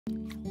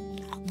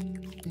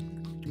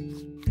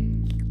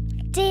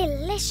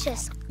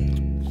delicious.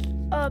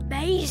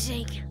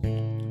 Amazing.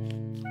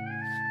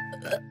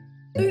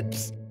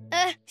 Oops.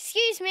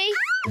 Excuse me.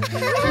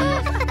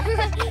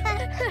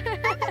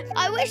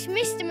 I wish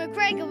Mr.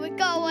 McGregor would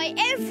go away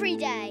every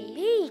day.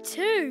 Me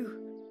too.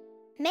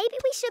 Maybe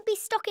we should be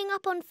stocking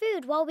up on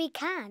food while we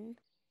can.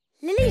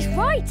 Lily's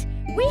right.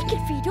 We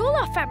could feed all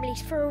our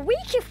families for a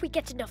week if we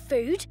get enough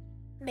food.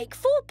 Make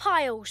 4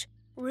 piles.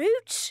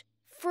 Roots,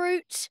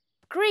 fruits,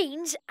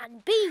 greens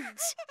and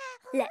beans.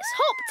 Let's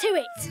hop to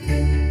it.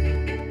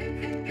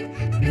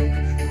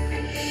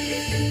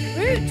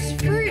 Roots,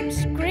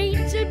 fruits,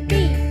 greens and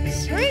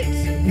beans.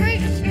 Fruits,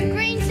 fruits,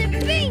 greens and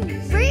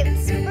beans.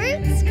 Fruits,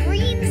 fruits,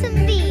 greens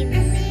and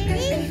beans.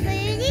 Fruits,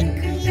 greens and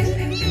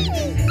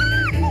beans.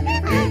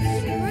 Fruits,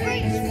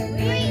 fruits,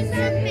 greens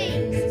and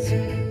beans.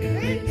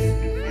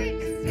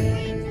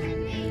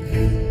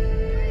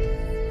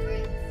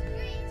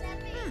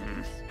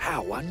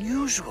 How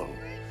unusual.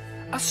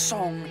 A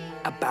song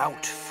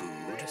about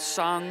food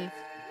sung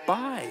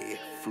by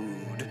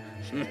food.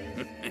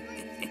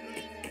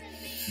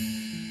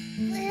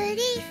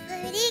 Fruity,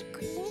 fruity,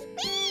 greeny,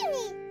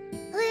 beany.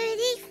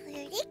 Fruity,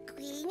 fruity,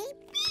 greeny,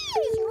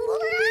 beany.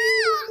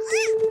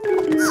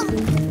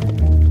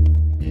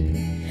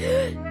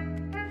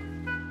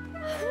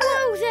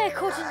 Hello there,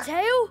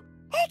 Cottontail.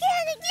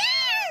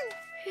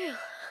 Again!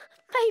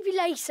 Maybe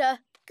later.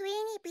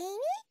 Greeny,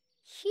 beany?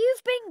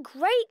 You've been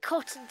great,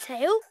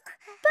 Cottontail.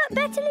 But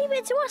better leave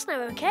it to us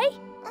now, OK?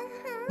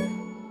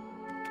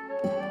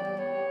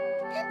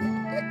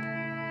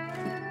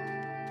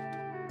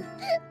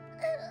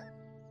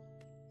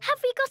 Have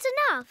we got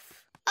enough?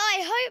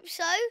 I hope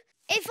so.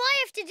 If I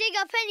have to dig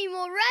up any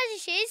more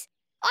radishes,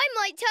 I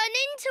might turn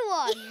into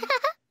one.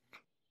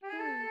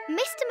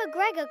 Mr.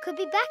 McGregor could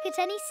be back at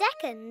any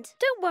second.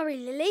 Don't worry,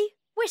 Lily.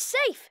 We're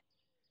safe.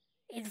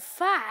 In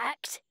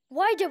fact,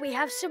 why don't we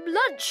have some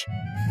lunch?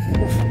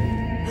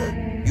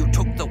 You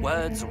took the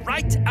words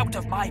right out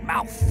of my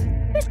mouth.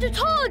 Mr.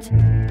 Todd!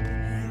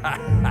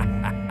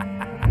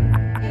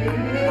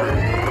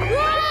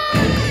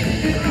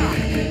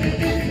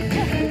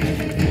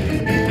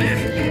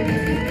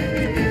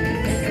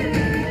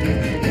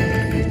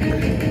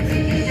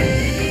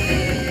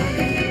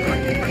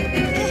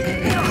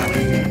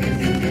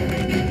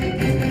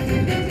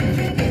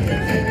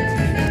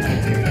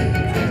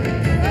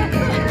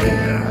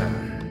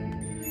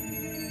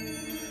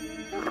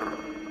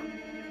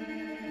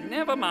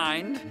 Never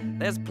mind.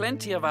 There's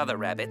plenty of other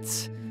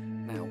rabbits.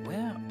 Now,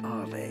 where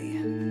are they?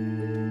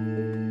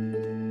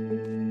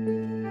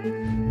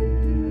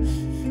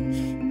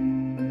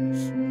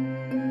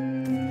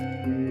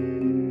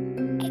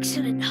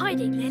 Excellent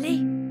hiding,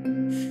 Lily.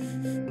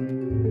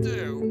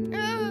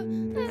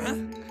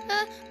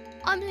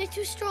 I'm a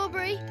little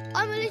strawberry.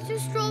 I'm a little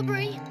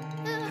strawberry.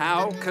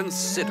 How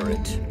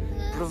considerate.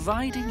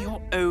 Providing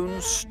your own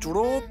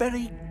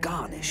strawberry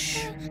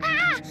garnish.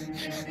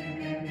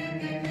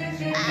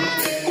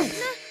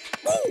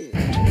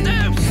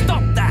 No,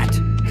 stop that!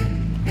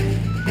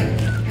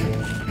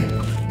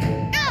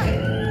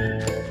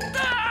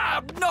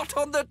 Not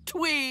on the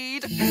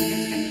tweed!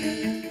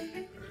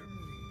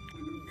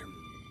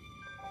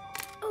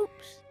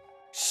 Oops.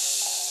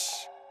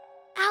 Shh!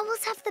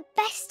 Owls have the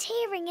best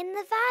hearing in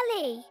the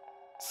valley.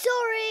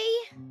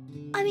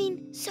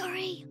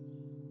 Sorry.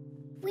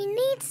 We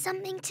need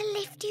something to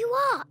lift you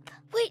up.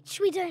 Which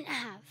we don't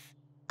have.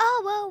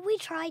 Oh, well, we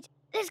tried.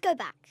 Let's go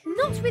back.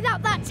 Not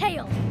without that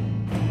tail.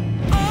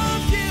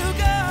 Off you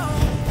go.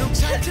 No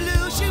time to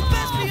lose. You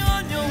best be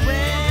on your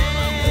way.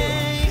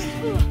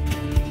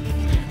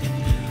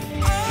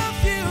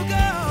 Off you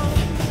go.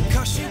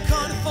 'Cause you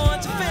can't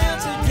afford to fail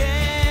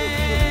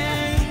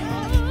today.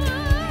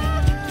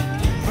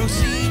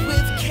 Proceed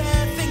with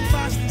care. Think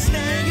fast and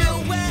stay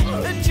aware.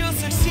 And you'll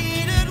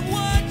succeed at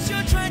what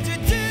you're trying to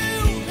do.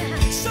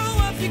 So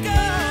off you go.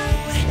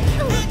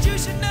 And you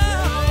should know.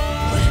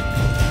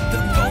 The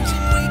goal's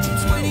in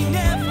waiting's waiting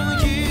there for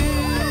you.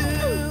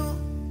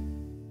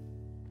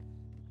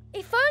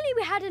 If only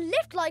we had a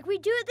lift like we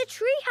do at the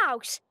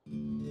treehouse.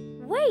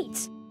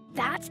 Wait,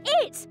 that's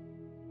it.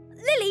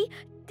 Lily,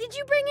 did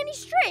you bring any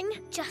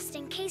string? Just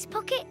in case,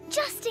 Pocket.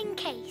 Just in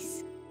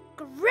case.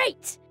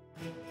 Great.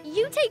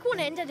 You take one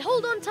end and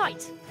hold on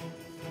tight.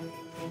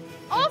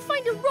 I'll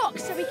find a rock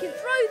so we can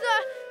throw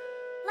the...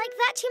 Like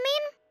that, you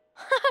mean?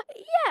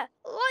 Yeah,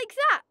 like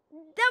that.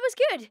 That was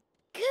good.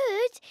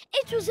 Good.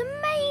 It was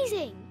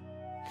amazing.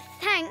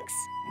 Thanks.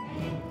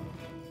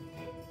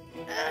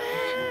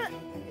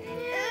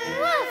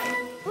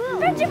 Whoa.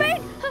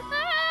 Benjamin!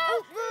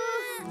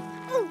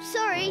 Oh,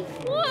 sorry.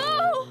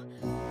 Whoa!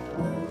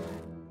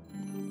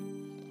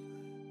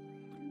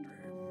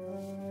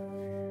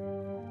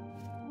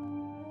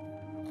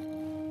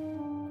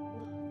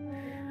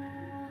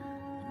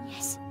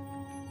 Yes.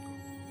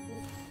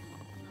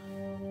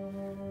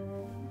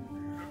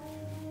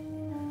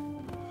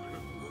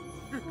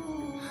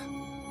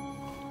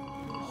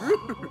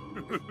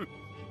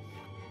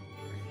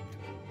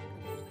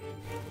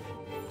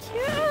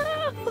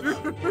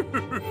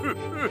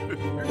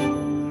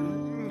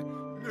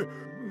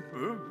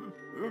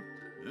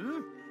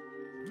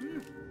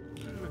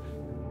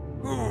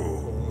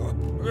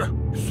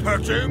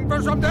 searching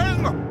for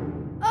something?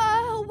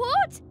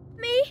 What?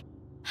 Me?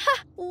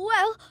 Ha,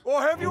 well,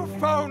 Or have you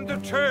found the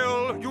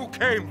tail you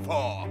came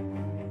for?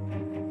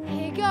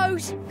 here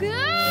goes.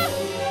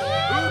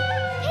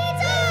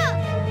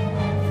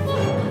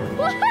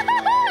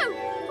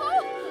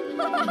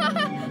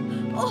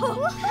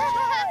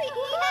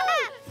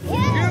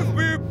 Give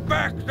me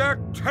back that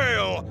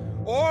tail,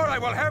 or I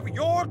will have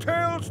your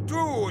tails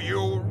too,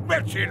 you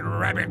wretched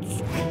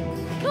rabbits!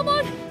 Come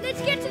on,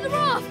 let's get to the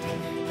raft.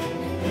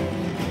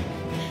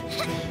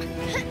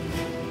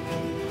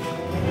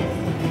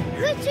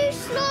 We're too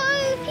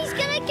slow. He's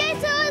gonna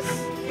get us.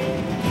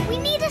 We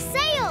need a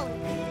sail.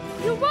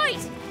 You're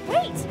right.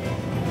 Wait,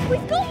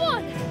 we've got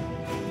one.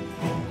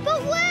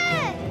 But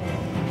where?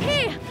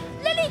 Here,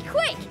 Lily,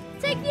 quick,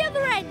 take the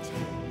other end.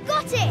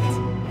 Got it.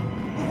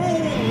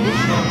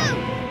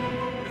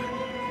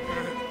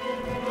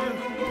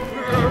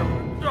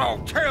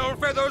 Oh, tail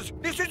feathers,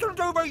 this isn't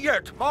over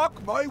yet,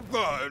 mark my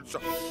words.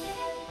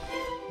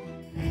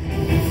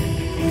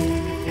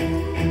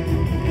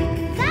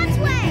 That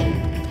way.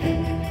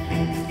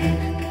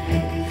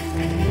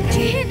 Do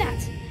you hear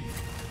that?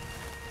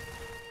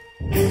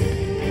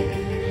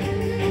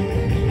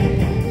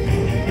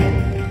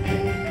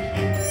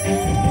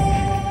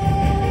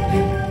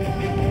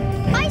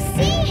 I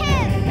see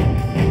him.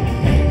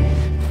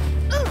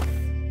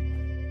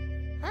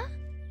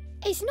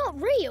 It's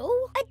not real.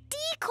 A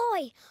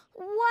decoy.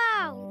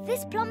 Wow,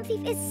 this plum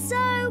thief is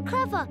so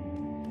clever.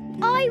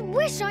 I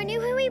wish I knew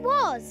who he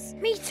was.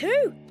 Me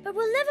too, but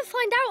we'll never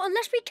find out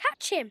unless we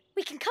catch him.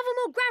 We can cover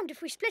more ground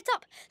if we split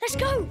up. Let's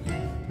go.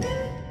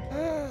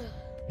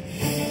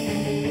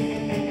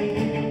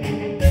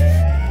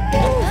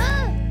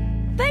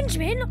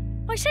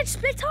 Benjamin, I said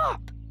split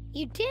up.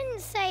 You didn't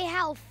say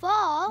how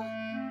far.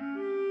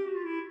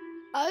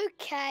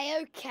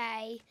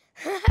 Okay.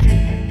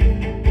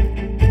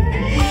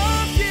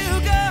 Off you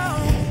go,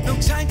 no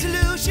time to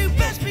lose, you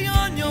best be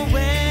on your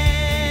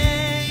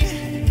way.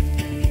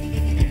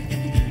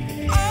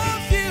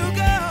 Off you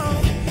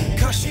go,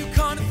 'cause you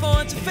can't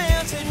afford to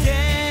fail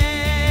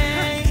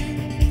today.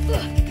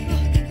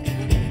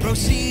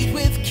 Proceed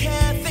with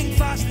care, think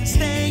fast and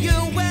stay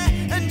aware,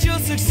 and you'll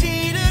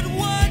succeed at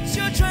what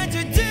you're trying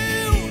to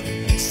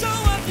do. So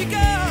off you go,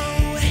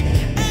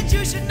 and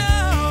you should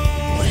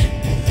know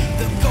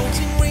the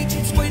golden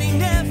region's waiting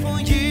there for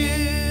you.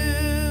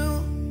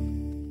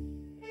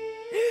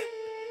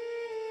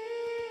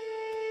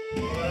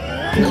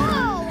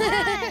 Oh,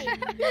 hey!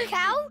 Look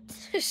out!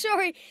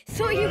 Sorry,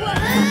 thought you were...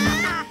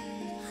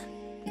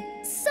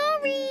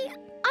 Sorry,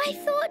 I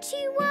thought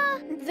you were...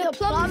 The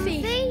plum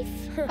thief.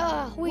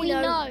 We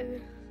know.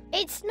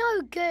 It's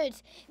no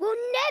good. We'll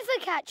never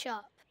catch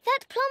up.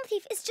 That plum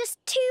thief is just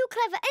too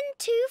clever and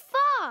too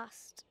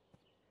fast.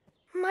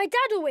 My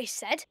dad always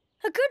said,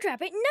 a good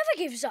rabbit never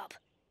gives up.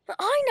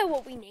 I know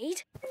what we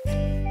need.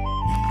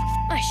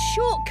 A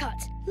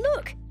shortcut.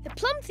 Look, the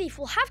plum thief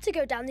will have to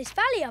go down this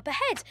valley up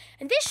ahead,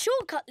 and this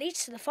shortcut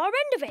leads to the far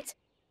end of it.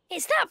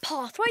 It's that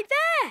path right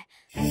there.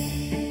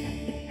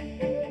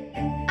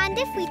 And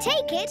if we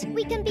take it,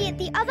 we can be at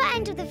the other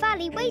end of the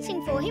valley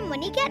waiting for him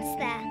when he gets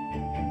there.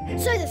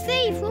 So the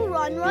thief will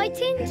run right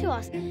into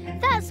us.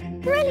 That's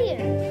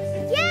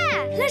brilliant.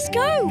 Yeah! Let's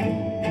go.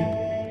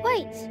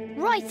 Wait,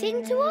 right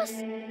into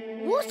us?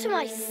 What am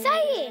I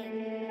saying?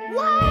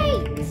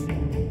 Wait!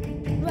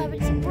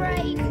 Rabbits are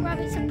brave,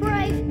 rabbits are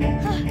brave.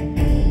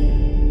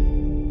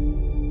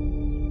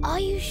 Are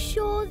you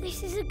sure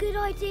this is a good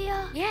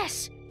idea?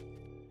 Yes.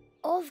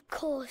 Of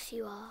course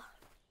you are.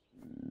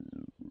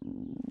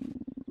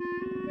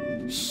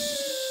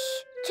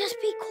 Shh! Just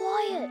be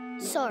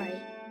quiet.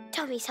 Sorry,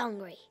 Tummy's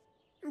hungry.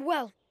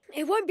 Well,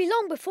 it won't be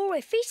long before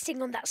we're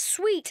feasting on that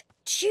sweet,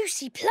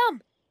 juicy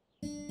plum.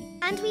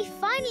 And we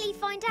finally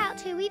find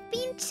out who we've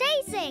been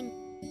chasing.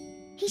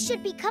 He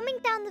should be coming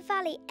down the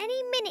valley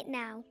any minute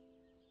now.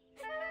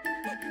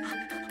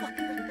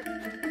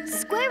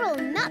 Squirrel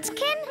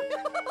Nutkin?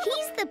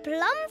 He's the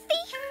plum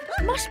thief?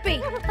 Must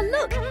be. And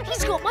look,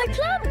 he's got my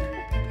plum.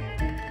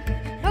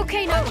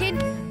 OK,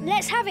 Nutkin,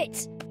 let's have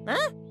it.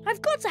 Huh?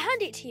 I've got to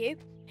hand it to you.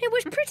 It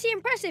was pretty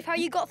impressive how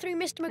you got through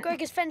Mr.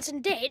 McGregor's fence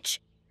and ditch.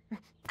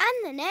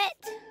 And the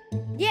net.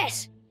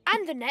 Yes,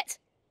 and the net.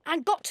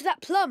 And got to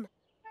that plum.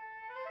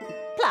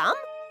 Plum?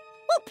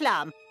 What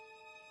plum?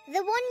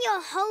 The one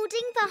you're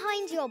holding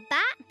behind your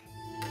back?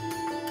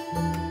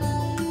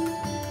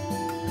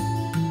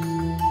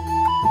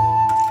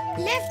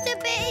 Left a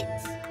bit,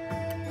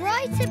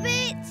 right a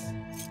bit.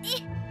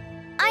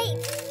 I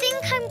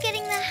think I'm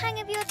getting the hang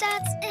of your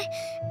dad's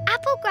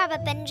apple grabber,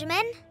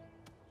 Benjamin.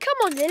 Come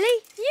on,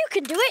 Lily, you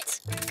can do it.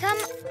 Come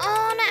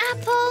on,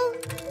 Apple.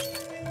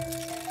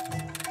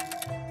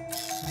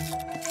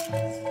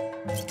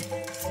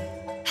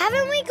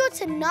 Haven't we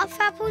got enough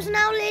apples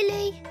now,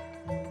 Lily?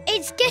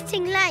 It's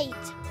getting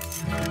late.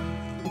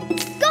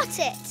 Got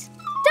it.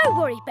 Don't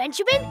worry,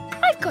 Benjamin.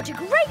 I've got a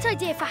great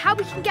idea for how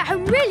we can get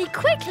home really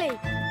quickly.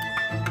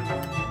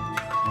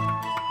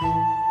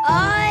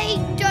 I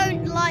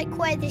don't like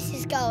where this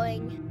is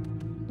going.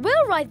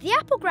 We'll ride the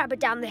apple grabber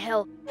down the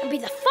hill and be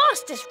the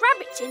fastest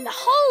rabbits in the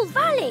whole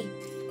valley.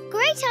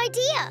 Great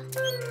idea.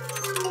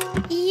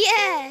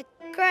 Yeah,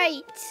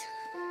 great.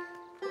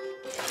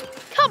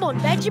 Come on,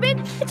 Benjamin.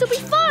 It'll be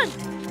fun.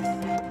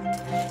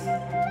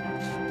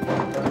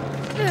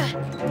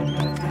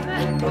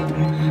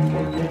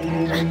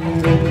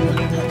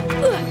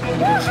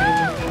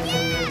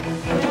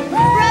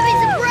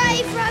 Rabbits are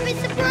brave,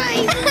 rabbits are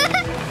brave.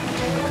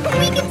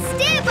 We can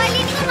steer by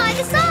leaning on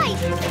either side.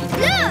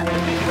 Look!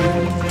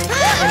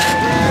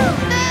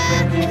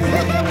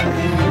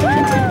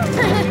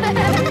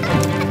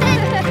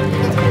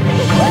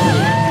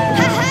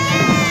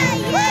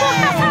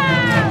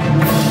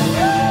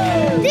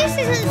 This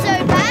isn't so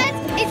bad.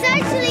 It's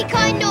actually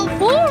kind of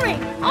Boring.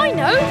 I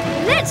know.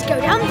 Let's go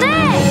down there.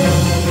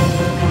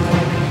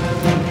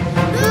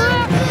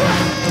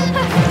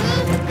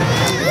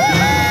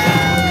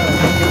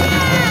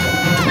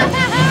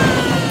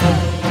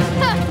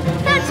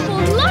 That's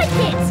more like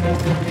it.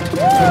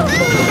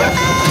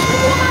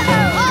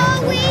 Are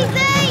we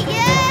there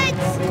yet?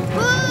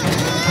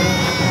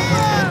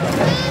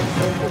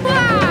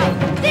 Wow!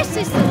 This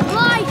is the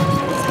life!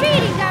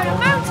 Speeding down a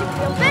mountain with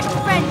your best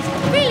friends,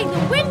 feeling the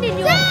wind in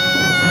your...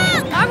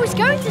 I was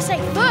going to say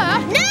fur.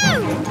 No!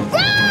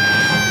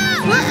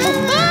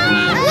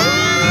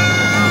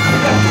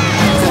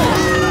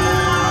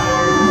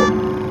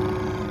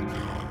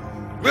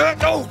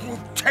 Oh,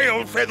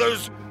 tail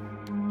feathers!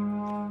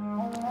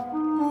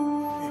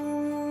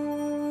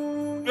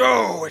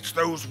 Oh, it's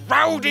those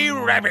rowdy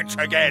rabbits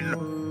again.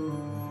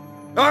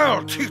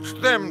 I'll teach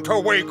them to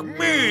wake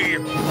me.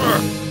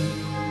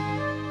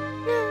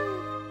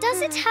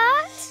 Does it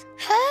hurt?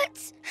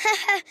 Hurt?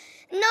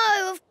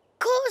 No, of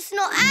course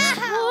not.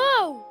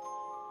 Whoa!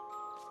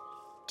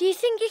 Do you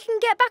think you can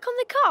get back on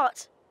the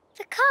cart?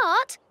 The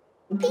cart?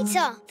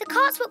 Peter, the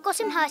cart's what got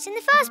him hurt in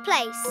the first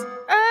place.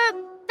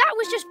 That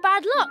was just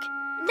bad luck.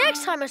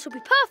 Next time it will be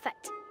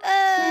perfect.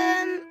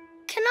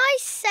 Can I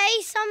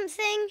say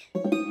something?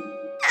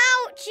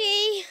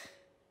 Ouchie.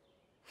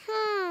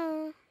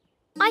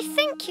 I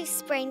think you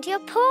sprained your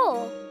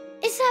paw.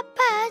 Is that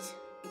bad?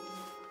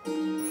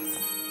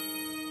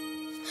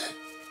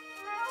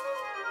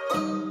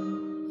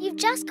 You've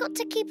just got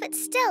to keep it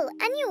still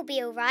and you'll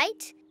be all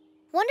right.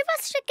 One of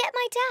us should get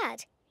my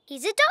dad.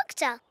 He's a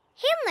doctor.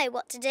 He'll know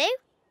what to do.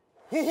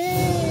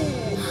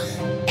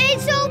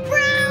 It's all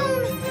brown.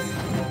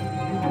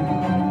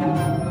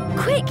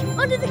 Quick,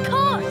 under the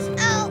cart.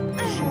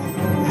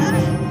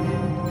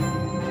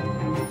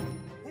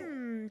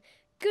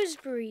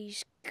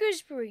 Gooseberries,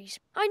 gooseberries.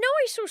 I know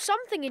I saw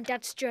something in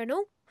Dad's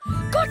journal.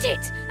 Got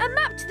it! A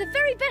map to the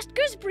very best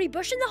gooseberry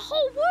bush in the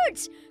whole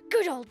woods.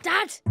 Good old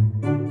Dad.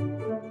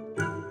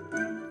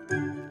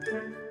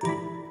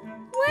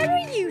 Where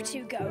are you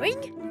two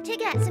going? To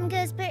get some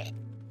gooseberry.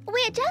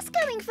 We're just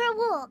going for a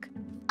walk.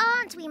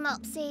 Aren't we,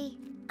 Mopsy?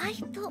 I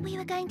thought we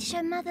were going to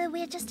show Mother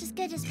we're just as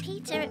good as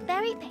Peter at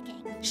berry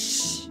picking.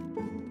 Shh!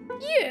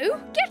 You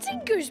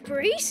getting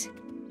gooseberries?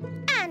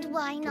 And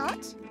why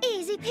not?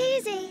 Easy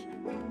peasy.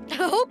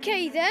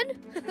 Okay then.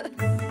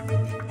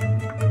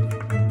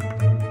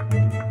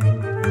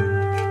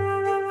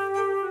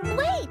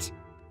 Wait!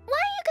 Why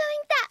are you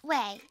going that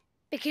way?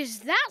 Because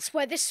that's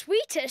where the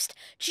sweetest,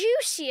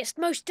 juiciest,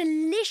 most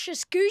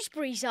delicious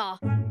gooseberries are.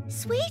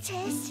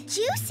 Sweetest,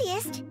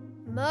 juiciest.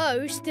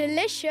 Most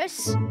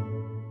delicious.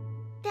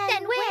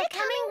 Then we're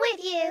coming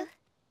with you.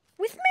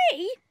 With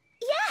me?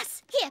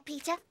 Yes. Here,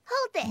 Peter.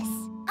 Hold this.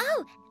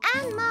 Oh,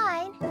 and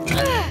mine.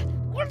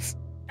 What's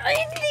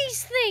in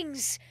these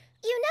things?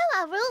 You know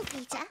our rule,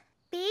 Peter.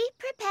 Be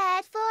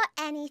prepared for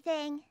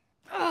anything.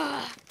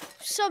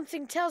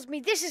 Something tells me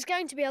this is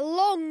going to be a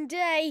long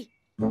day.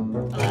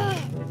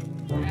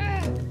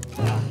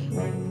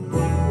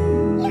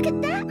 Look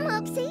at that,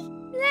 Mopsy.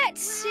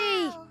 Let's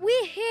see.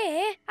 We're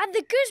here and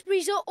the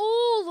gooseberries are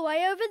all the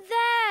way over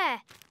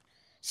there.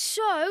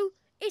 So,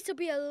 it'll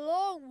be a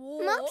long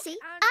walk. Mopsy,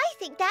 I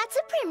think that's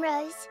a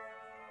primrose.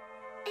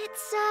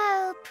 It's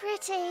so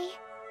pretty.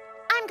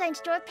 I'm going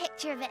to draw a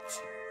picture of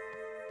it.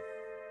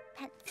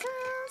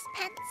 Pencils,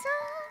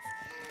 pencils.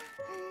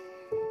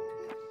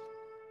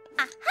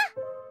 Aha!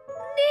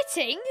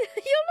 Knitting?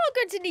 You're not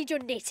going to need your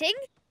knitting.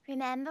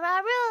 Remember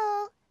our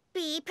rule.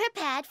 Be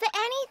prepared for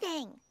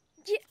anything.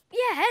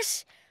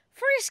 Yes,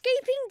 for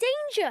escaping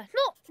danger,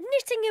 not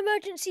knitting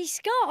emergency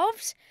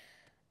scarves.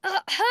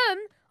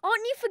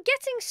 Aren't you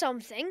forgetting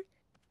something?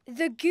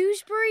 The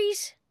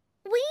gooseberries?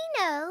 We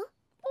know.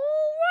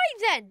 All right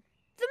then.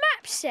 The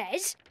map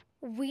says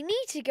we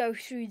need to go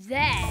through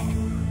there.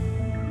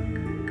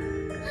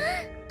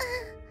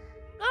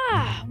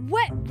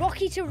 Wet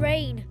rocky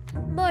terrain.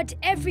 Mud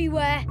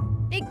everywhere.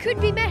 It could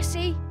be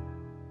messy.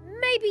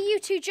 Maybe you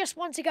two just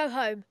want to go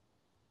home.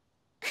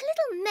 A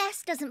little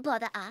mess doesn't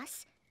bother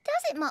us,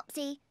 does it,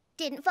 Mopsy?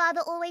 Didn't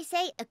Father always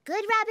say a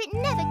good rabbit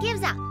never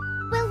gives up?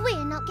 Well,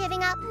 we're not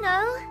giving up,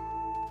 no.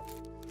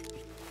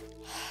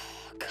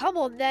 Come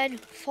on then,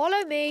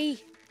 follow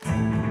me.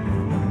 Off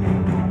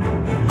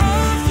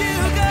you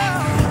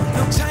go,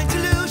 no time to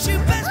lose, you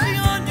best be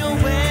on your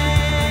way.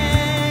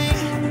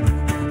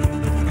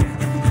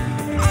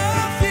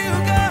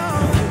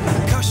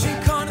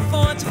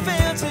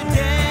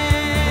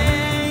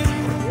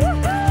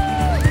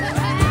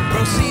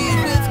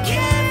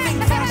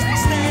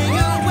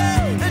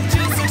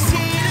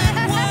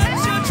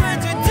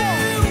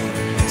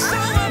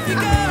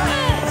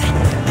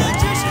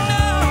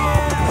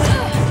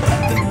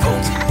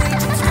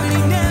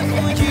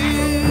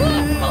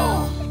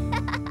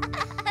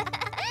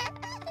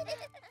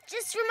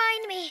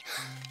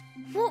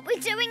 What we're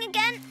doing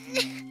again?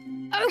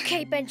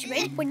 OK,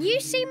 Benjamin, when you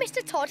see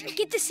Mr Todd,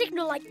 give the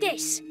signal like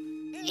this.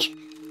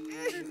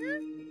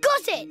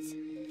 Got it!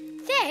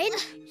 Then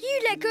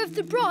you let go of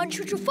the branch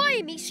which will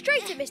fire me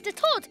straight at Mr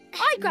Todd.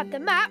 I grab the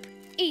map.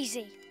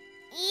 Easy.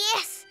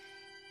 Yes,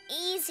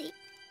 easy.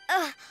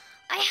 I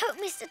hope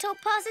Mr. Todd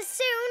passes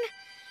soon.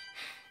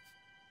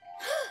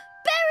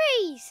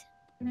 Berries!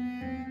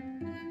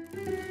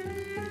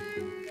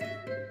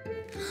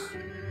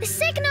 The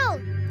signal!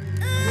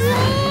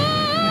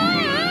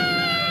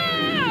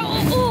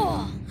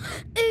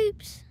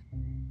 Oops.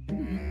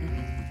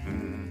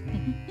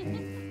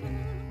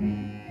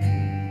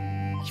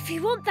 If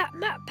you want that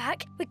map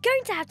back, we're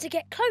going to have to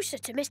get closer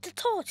to Mr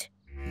Todd.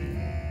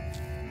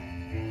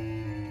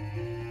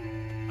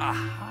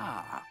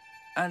 Aha!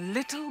 A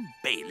little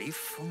bay leaf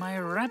for my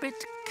rabbit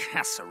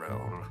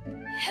casserole.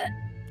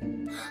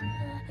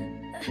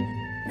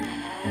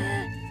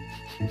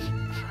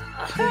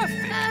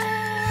 Perfect.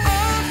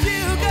 Off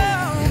you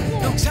go.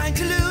 No time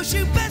to lose.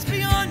 You best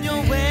be on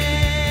your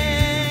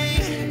way.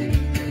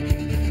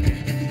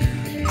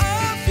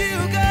 Off you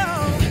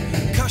go.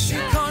 'Cause you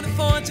can't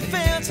afford to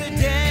fail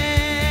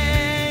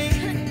today.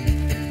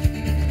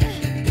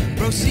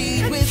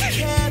 Proceed with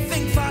care.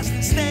 Think fast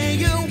and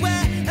stay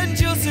aware. And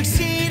you'll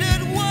succeed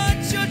at what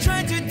you're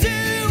trying to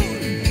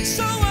do.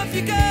 So off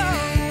you go.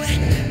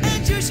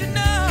 And you should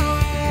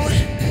know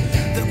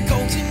the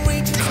golden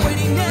reach is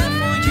waiting there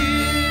for you.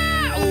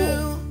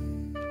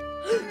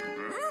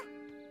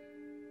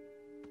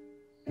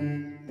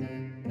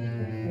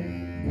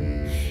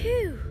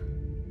 Phew.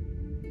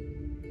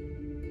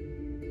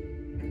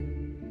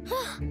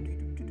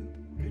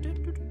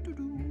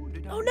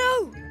 Oh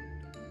no!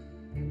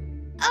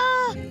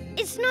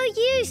 It's no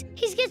use.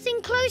 He's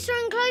getting closer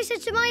and closer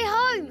to my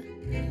home.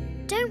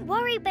 Don't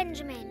worry,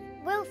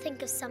 Benjamin. We'll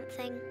think of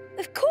something.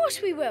 Of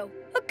course we will.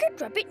 A good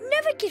rabbit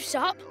never gives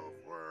up.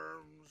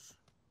 Worms.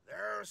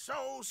 They're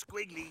so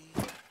squiggly.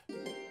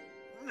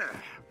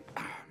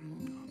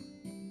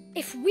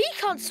 If we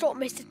can't stop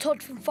Mr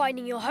Todd from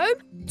finding your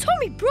home,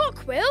 Tommy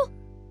Brock will.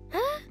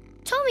 Huh?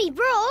 Tommy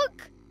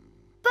Brock?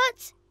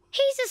 But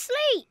he's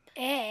asleep.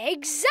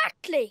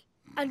 Exactly.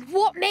 And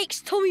what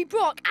makes Tommy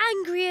Brock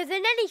angrier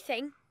than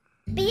anything?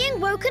 Being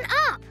woken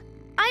up.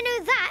 I know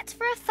that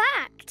for a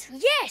fact.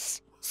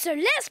 Yes. So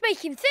let's make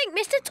him think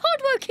Mr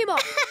Todd woke him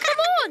up. Come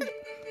on.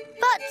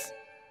 But...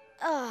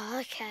 Oh,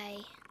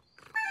 OK.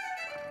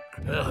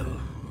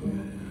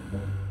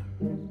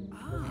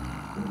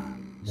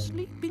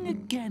 Sleeping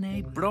again,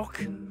 eh, Brock?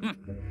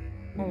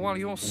 Well, while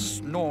you're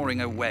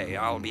snoring away,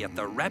 I'll be at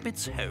the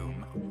rabbit's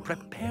home,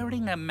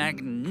 preparing a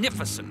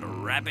magnificent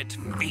rabbit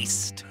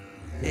feast.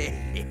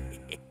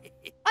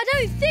 I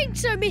don't think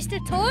so, Mr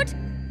Todd.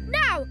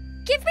 Now,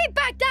 give me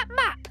back that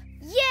map.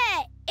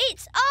 Yeah,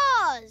 it's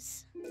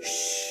ours.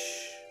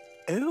 Shh!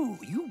 Oh,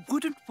 you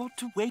wouldn't want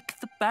to wake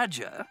the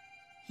badger.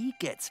 He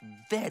gets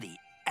very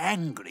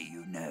angry,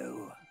 you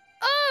know.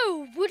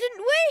 Oh, wouldn't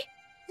we?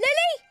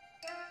 Lily?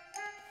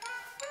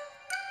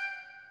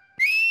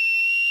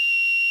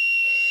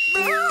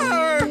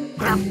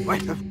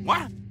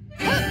 What?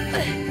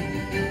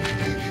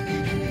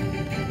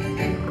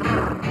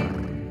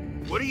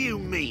 What do you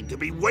mean to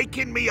be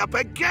waking me up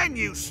again,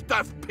 you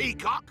stuffed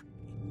peacock?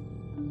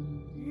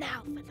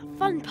 Now for the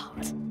fun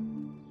part.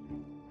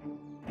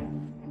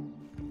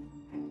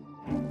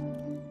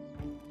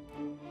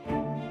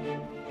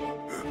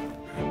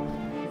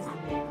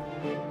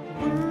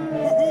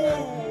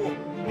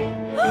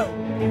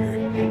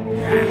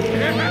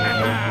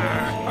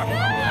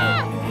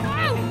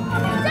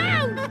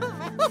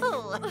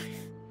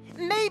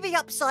 Maybe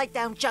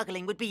upside-down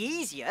juggling would be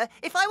easier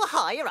if I were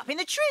higher up in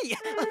a tree.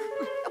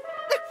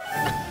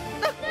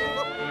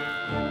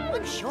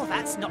 I'm sure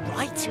that's not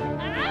right.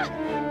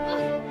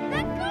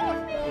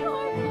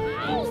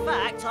 In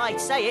fact, I'd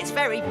say it's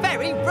very,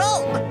 very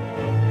wrong.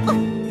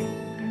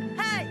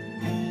 Hey,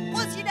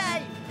 what's your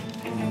name?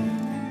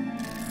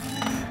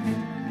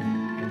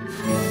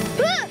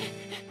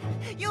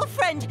 Your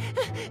friend,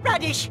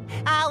 Radish,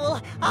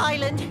 Owl,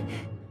 Island.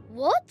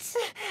 What?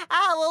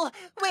 Owl,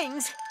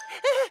 wings,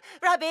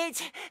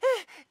 rabbit,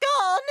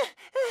 gone.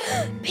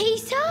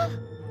 Peter?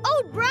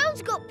 Old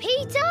Brown's got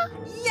Peter?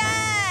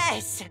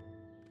 Yes!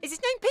 Is his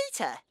name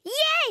Peter?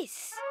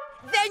 Yes!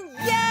 Then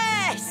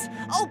yes!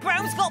 Old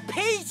Brown's got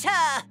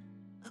Peter!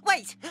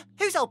 Wait,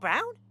 who's Old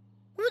Brown?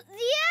 The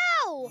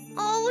owl!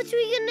 Oh, what are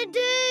we gonna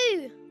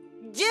do?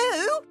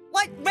 You?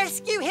 Why,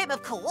 rescue him,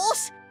 of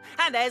course!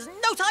 And there's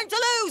no time to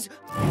lose!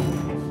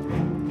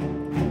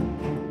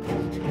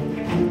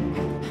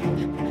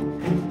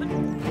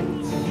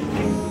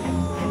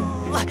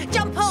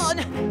 Jump on!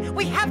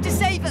 We have to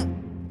save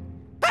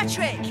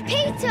Patrick!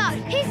 Peter!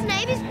 His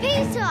name is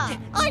Peter!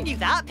 I knew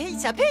that,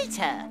 Peter.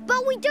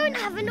 But we don't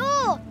have an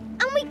oar,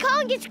 and we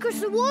can't get across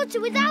the water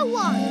without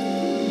one.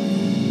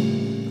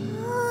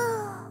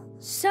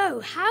 So,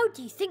 how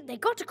do you think they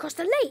got across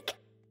the lake?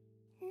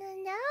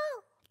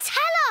 No.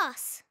 Tell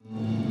us!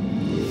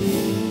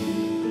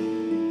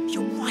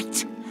 You're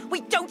right.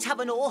 We don't have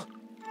an oar.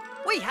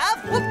 We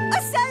have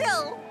a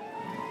sail!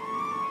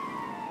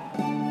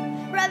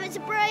 Rabbits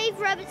are brave,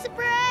 rabbits are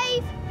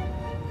brave.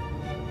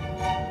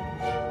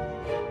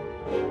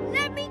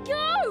 Let me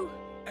go!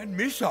 And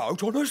miss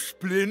out on a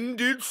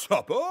splendid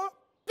supper?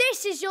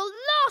 This is your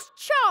last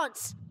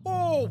chance!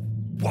 Oh,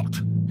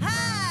 what?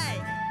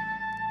 Hey!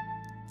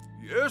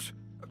 Yes?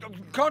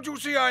 Can't you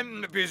see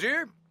I'm busy?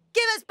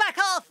 Give us back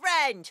our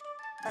friend!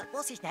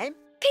 What's his name?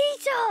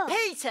 Peter!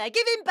 Peter,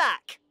 give him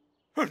back!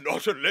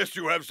 Not unless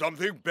you have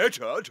something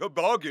better to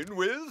bargain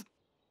with.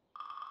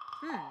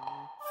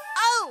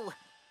 Oh!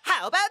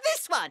 How about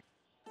this one?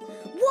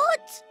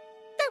 What?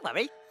 Don't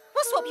worry.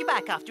 We'll swap you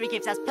back after he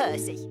gives us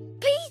Percy.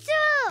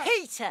 Peter!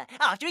 Peter!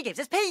 After he gives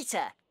us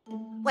Peter.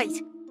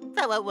 Wait,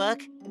 that won't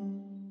work.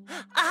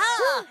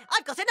 Aha!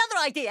 I've got another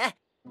idea.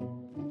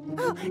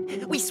 Oh,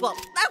 we swap.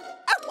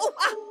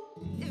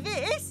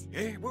 This?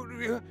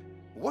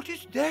 What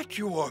is that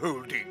you are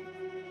holding?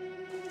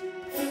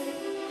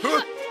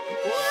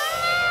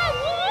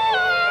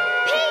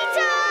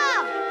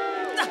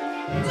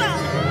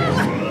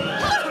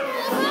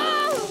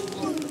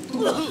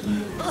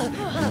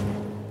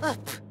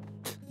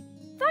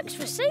 Thanks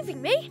for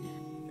saving me.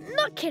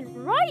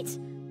 Nutkin, right?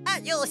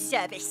 At your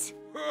service.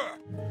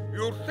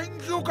 You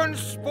think you can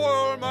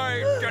spoil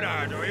my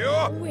dinner, do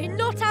you? We're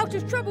not out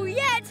of trouble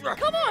yet.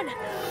 Come on.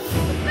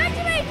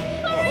 Activate!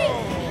 Hurry!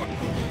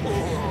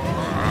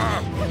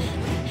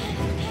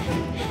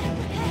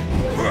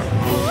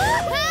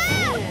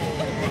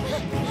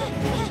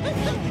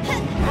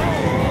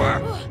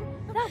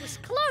 That was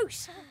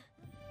close.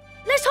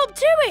 Let's hop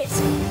to it.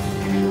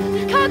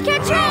 He can't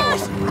catch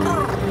us.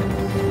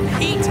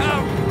 Peter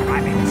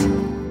Rabbit!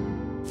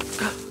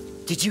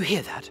 Did you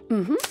hear that?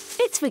 Mm-hmm.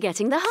 It's for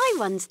getting the high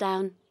ones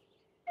down.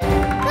 Come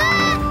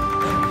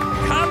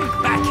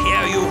back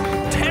here, you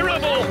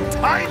terrible,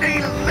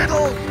 tiny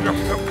little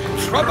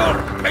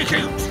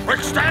trouble-making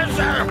tricksters!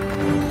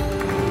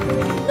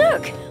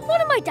 Look,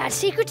 one of my dad's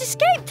secret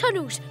escape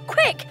tunnels.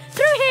 Quick,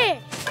 through here.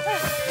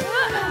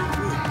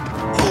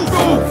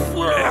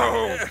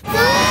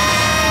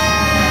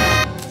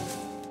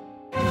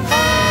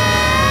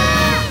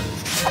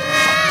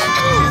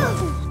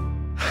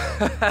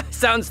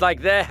 Sounds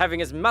like they're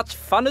having as much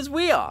fun as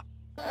we are.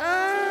 Peter!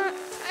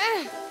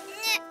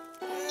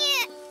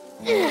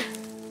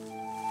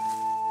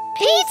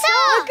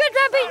 A good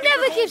rabbit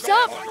never gives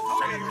up.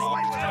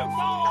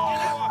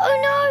 Oh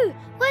no!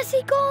 Where's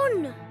he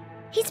gone?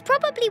 He's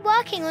probably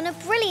working on a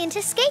brilliant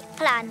escape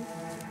plan.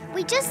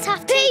 We just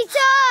have to...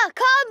 Peter!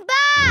 Come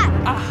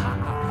back!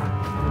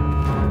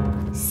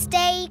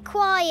 Stay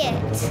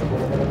quiet.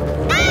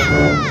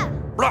 Ah!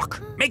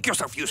 Block, make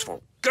yourself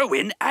useful. Go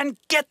in and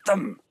get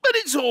them. But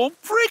it's all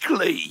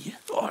prickly.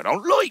 I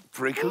don't like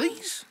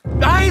pricklies.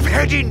 I've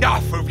had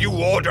enough of you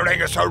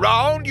ordering us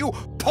around, you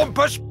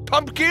pompous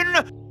pumpkin.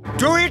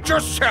 Do it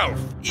yourself.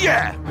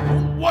 Yeah,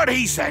 what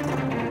he said.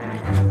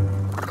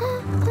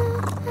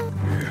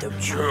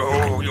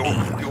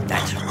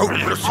 That's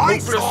hopeless. I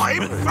saw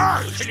him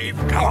first.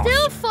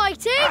 Still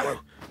fighting?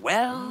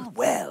 Well,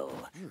 well,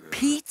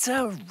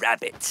 Peter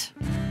Rabbit.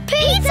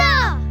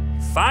 Peter!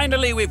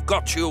 Finally, we've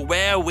got you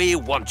where we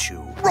want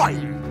you. Right,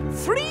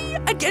 3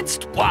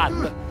 against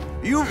 1.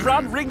 You've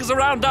run rings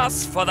around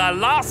us for the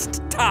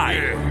last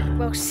time.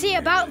 We'll see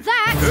about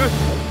that.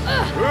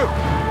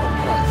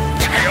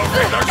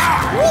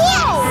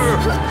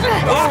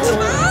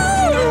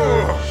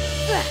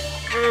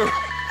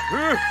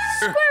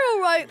 Squirrel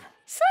rope.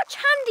 Such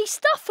handy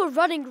stuff for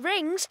running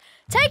rings.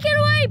 Take it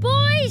away,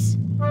 boys.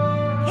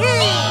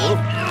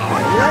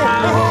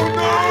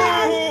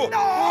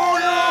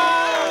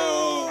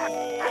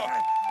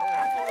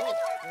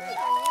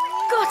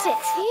 Got it.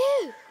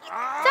 Phew.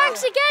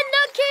 Thanks again,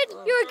 Nutkin.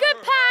 You're a good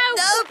pal.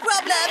 No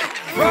problem.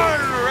 Run,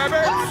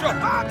 rabbits!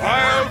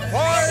 I'll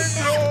find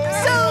you!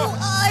 So,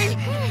 I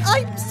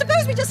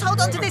suppose we just hold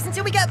on to this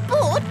until we get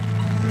bored?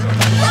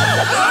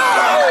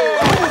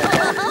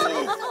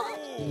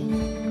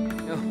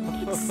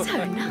 It's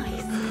so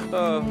nice.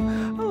 Oh,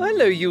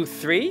 hello, you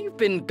three. You've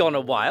been gone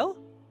a while.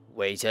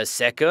 Wait a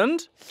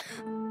second.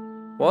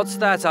 What's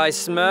that I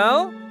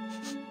smell?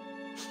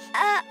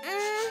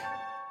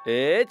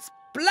 It's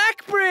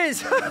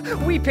blackberries!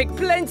 We picked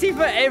plenty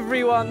for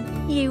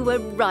everyone. You were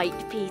right,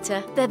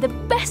 Peter. They're the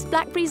best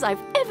blackberries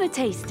I've ever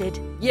tasted.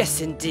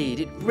 Yes, indeed.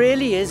 It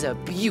really is a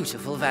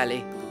beautiful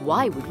valley.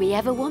 Why would we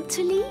ever want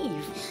to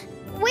leave?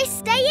 We're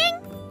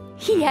staying?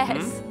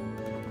 Yes.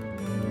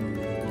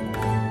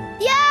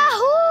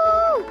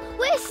 Yahoo!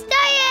 We're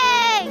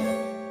staying!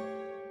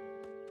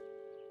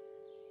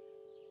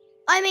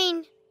 I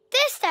mean,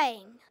 they're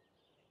staying.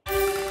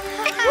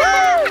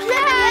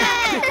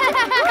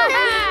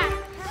 Yeah!